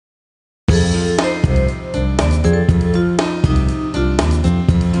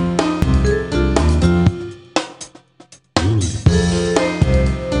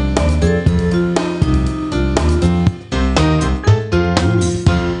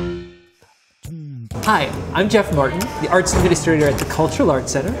Hi, I'm Geoff Martin, the Arts Administrator at the Cultural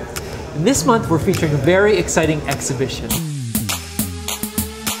Arts Center. And this month we're featuring a very exciting exhibition.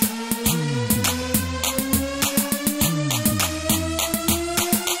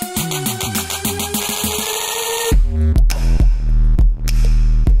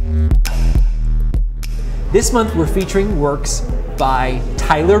 This month we're featuring works by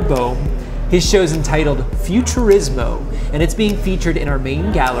Tyler Bohm. His show is entitled Futurismo, and it's being featured in our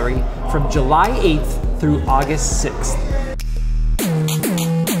main gallery from July 8th through August 6th.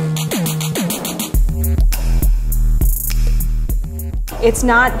 It's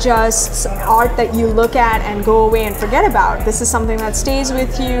not just art that you look at and go away and forget about. This is something that stays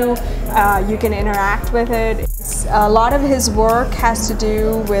with you. You can interact with it. A lot of his work has to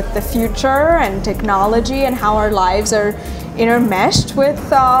do with the future and technology and how our lives are intermeshed with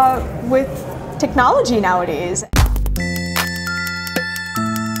technology nowadays.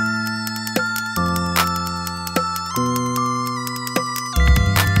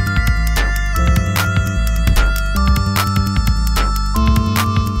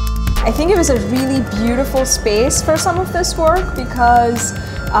 I think it was a really beautiful space for some of this work because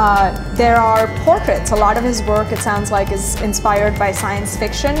there are portraits. A lot of his work, it sounds like, is inspired by science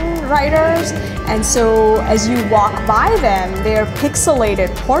fiction writers, and so as you walk by them, they're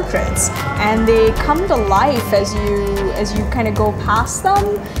pixelated portraits, and they come to life as you kind of go past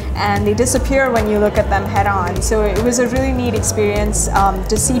them, and they disappear when you look at them head on. So it was a really neat experience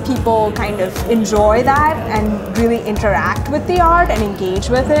to see people kind of enjoy that and really interact with the art and engage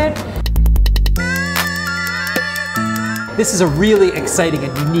with it. This is a really exciting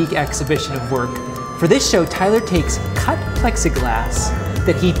and unique exhibition of work. For this show, Tyler takes cut plexiglass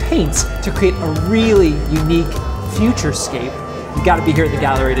that he paints to create a really unique futurescape. You gotta be here at the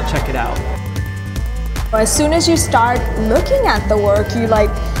gallery to check it out. As soon as you start looking at the work, you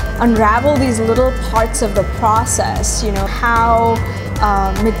like unravel these little parts of the process, you know, how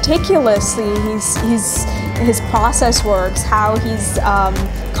meticulously his process works, how he's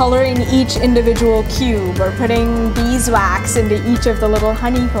coloring each individual cube or putting beeswax into each of the little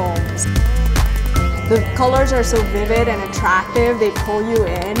honeycombs. The colors are so vivid and attractive, they pull you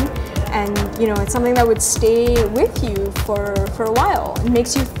in, and you know, it's something that would stay with you for a while. It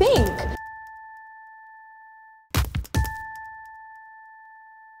makes you think.